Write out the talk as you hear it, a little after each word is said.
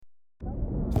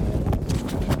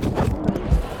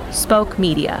Spoke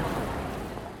Media.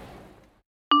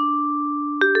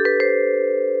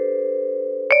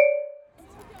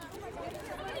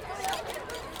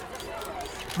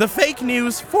 The fake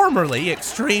news, formerly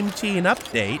Extreme Teen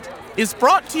Update, is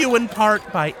brought to you in part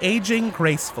by Aging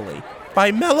Gracefully,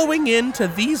 by mellowing into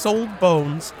these old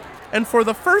bones, and for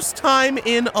the first time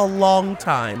in a long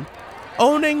time,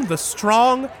 owning the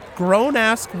strong,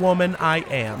 grown-ass woman I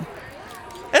am.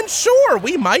 And sure,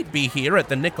 we might be here at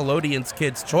the Nickelodeon's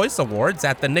Kids' Choice Awards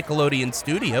at the Nickelodeon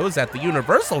Studios at the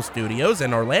Universal Studios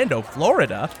in Orlando,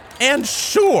 Florida. And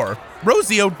sure,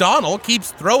 Rosie O'Donnell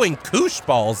keeps throwing koosh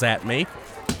balls at me.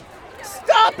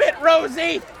 Stop it,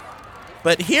 Rosie!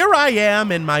 But here I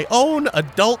am in my own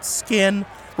adult skin,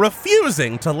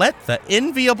 refusing to let the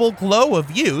enviable glow of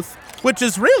youth, which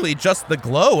is really just the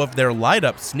glow of their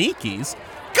light-up sneakies.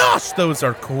 Gosh, those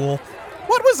are cool.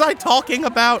 What was I talking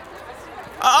about?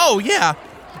 Oh, yeah,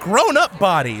 grown-up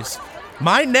bodies.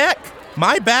 My neck,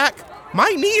 my back, my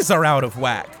knees are out of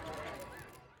whack.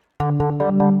 You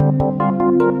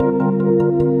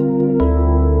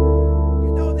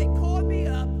know, they called me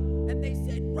up and they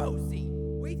said, Rosie,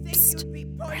 we think you'd be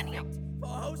perfect for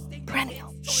hosting the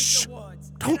Kids' Choice Awards.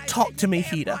 Don't talk to me,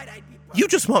 Hida. You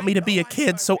just want me to be a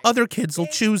kid so other kids will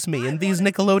choose me in these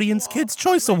Nickelodeon's Kids'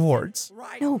 Choice Awards.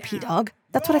 No, P-Dog.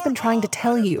 That's what I've been trying to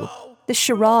tell you. The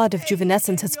charade of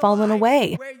juvenescence has fallen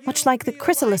away, much like the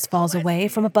chrysalis falls away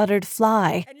from a buttered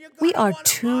fly. We are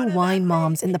two wine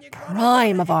moms in the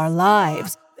prime of our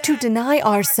lives. To deny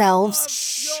ourselves...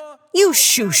 Shh! You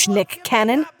shoosh, Nick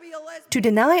Cannon! To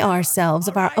deny ourselves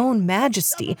of our own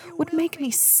majesty would make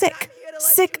me sick.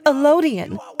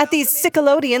 Sick-elodian at these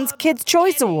Sickelodians Kids'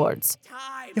 Choice Awards.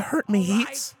 You hurt me,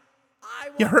 Heats.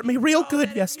 You hurt me real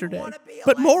good yesterday.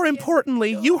 But more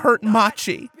importantly, you hurt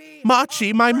Machi.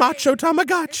 Machi, my macho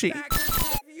Tamagotchi.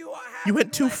 You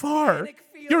went too far.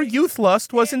 Your youth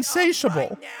lust was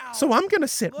insatiable. So I'm gonna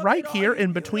sit right here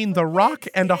in between the rock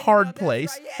and a hard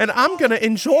place, and I'm gonna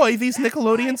enjoy these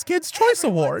Nickelodeon's Kids' Choice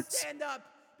Awards.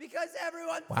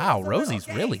 Wow, Rosie's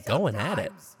really going at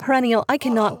it. Perennial, I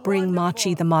cannot bring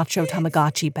Machi the macho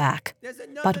Tamagotchi back.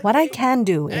 But what I can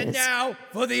do is... And now,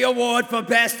 for the award for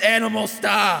Best Animal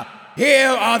Star, here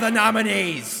are the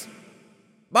nominees.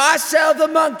 Marcel the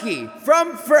Monkey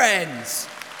from Friends.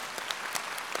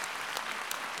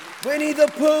 Winnie the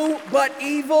Pooh, but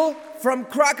evil, from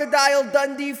Crocodile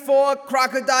Dundee 4,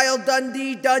 Crocodile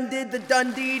Dundee dunded the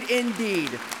Dundeed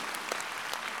indeed.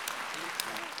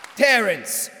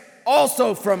 Terrence,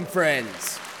 also from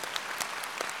Friends.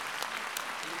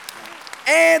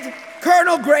 And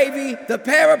Colonel Gravy, the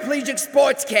paraplegic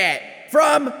sports cat,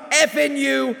 from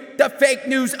FNU, the Fake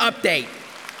News Update.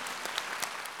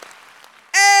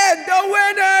 And the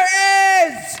winner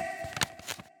is...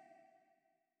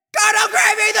 Colonel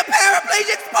Gravy, the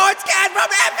paraplegic sports cat from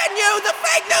FNU, the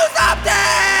Fake News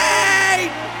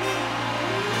Update!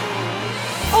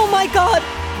 Oh my God!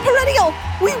 Perennial,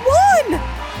 we won!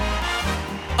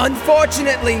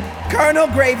 Unfortunately, Colonel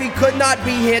Gravy could not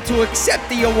be here to accept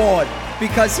the award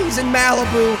because he's in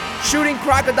Malibu shooting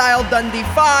Crocodile Dundee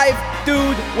 5,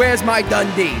 Dude, Where's My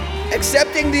Dundee?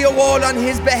 Accepting the award on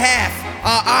his behalf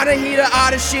are Anahita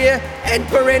Ardashir and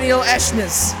Perennial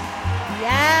Eshness.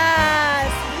 Yes!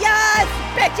 Yes,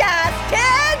 bitch-ass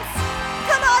kids!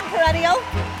 Come on, Perennial!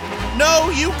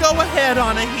 No, you go ahead,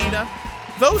 Anahita.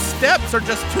 Those steps are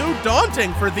just too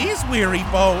daunting for these weary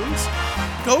bones.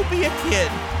 Go be a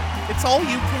kid. It's all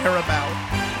you care about.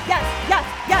 Yes, yes,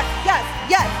 yes, yes,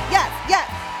 yes, yes, yes.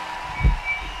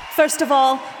 First of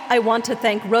all, I want to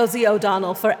thank Rosie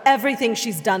O'Donnell for everything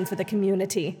she's done for the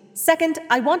community. Second,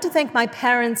 I want to thank my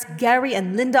parents, Gary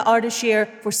and Linda Ardashir,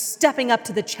 for stepping up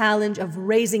to the challenge of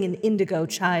raising an indigo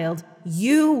child.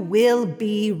 You will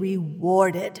be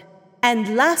rewarded.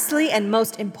 And lastly, and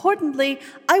most importantly,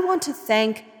 I want to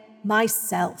thank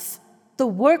myself. The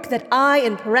work that I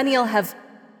and Perennial have...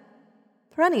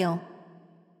 Perennial?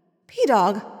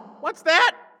 P-Dog? What's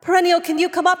that? Perennial, can you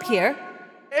come up here?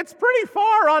 It's pretty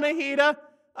far, Anahita.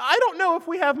 I don't know if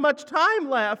we have much time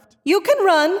left. You can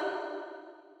run.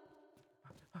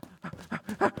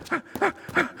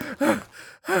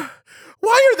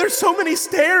 Why are there so many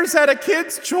stairs at a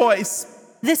Kid's Choice?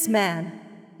 This man,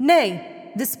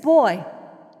 nay, this boy,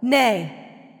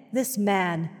 nay, this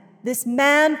man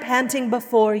panting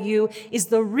before you is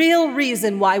the real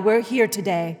reason why we're here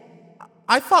today.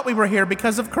 I thought we were here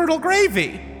because of Colonel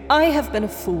Gravy. I have been a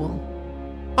fool.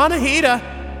 Anahita,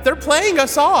 they're playing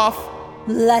us off.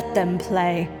 Let them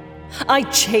play. I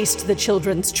chased the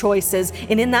children's choices,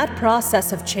 and in that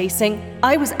process of chasing,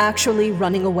 I was actually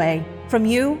running away from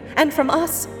you and from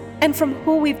us and from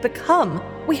who we've become.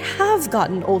 We have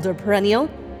gotten older, Perennial.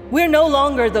 We're no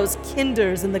longer those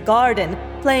kinders in the garden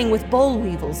playing with boll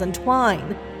weevils and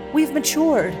twine. We've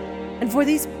matured, and for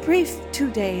these brief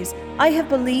 2 days, I have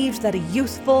believed that a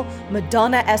youthful,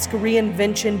 Madonna-esque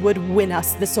reinvention would win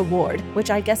us this award,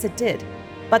 which I guess it did.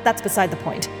 But that's beside the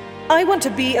point. I want to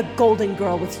be a golden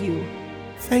girl with you.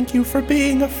 Thank you for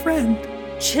being a friend.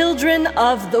 Children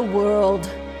of the world,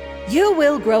 you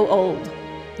will grow old.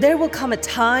 There will come a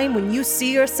time when you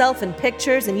see yourself in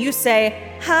pictures and you say,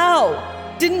 "How?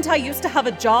 Didn't I used to have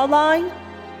a jawline?"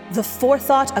 The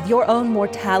forethought of your own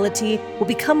mortality will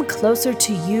become closer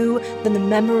to you than the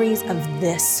memories of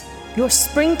this, your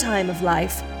springtime of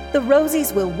life. The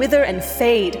rosies will wither and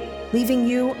fade, leaving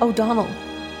you O'Donnell.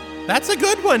 That's a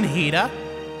good one, Hida.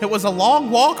 It was a long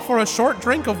walk for a short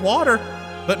drink of water,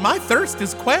 but my thirst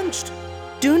is quenched.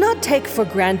 Do not take for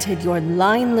granted your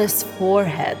lineless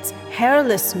foreheads,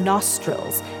 hairless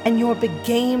nostrils, and your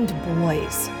begamed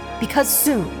boys, because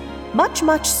soon, much,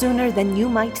 much sooner than you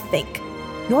might think,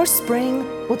 your spring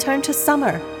will turn to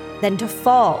summer, then to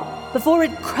fall, before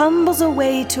it crumbles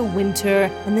away to winter,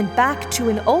 and then back to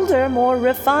an older, more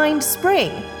refined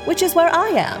spring, which is where I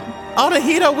am.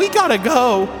 Anahita, we gotta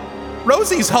go.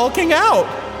 Rosie's hulking out.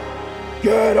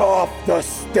 Get off the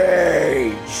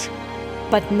stage!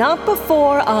 But not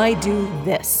before I do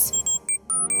this.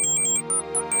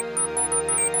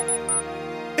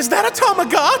 Is that a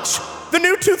Tamagotchi? The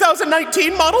new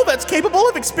 2019 model that's capable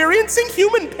of experiencing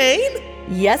human pain?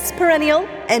 Yes, Perennial.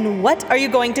 And what are you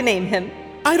going to name him?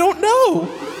 I don't know.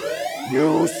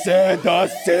 You said the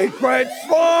secret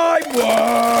slime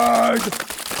word!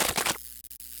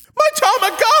 My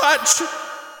Tamagotchi!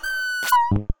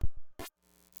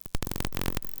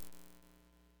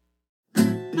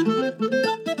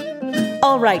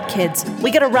 All right, kids,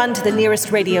 we gotta run to the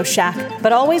nearest Radio Shack,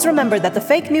 but always remember that the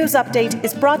fake news update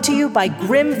is brought to you by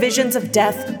Grim Visions of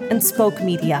Death and Spoke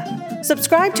Media.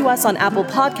 Subscribe to us on Apple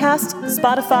Podcasts,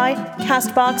 Spotify,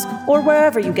 CastBox, or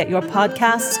wherever you get your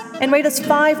podcasts, and rate us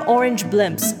 5 orange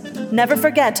blimps. Never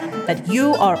forget that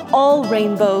you are all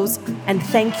rainbows, and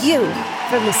thank you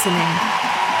for listening.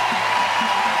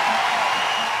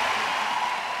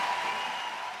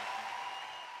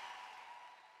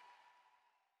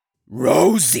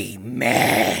 Rosie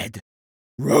mad.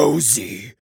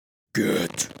 Rosie,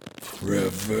 get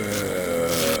revenge.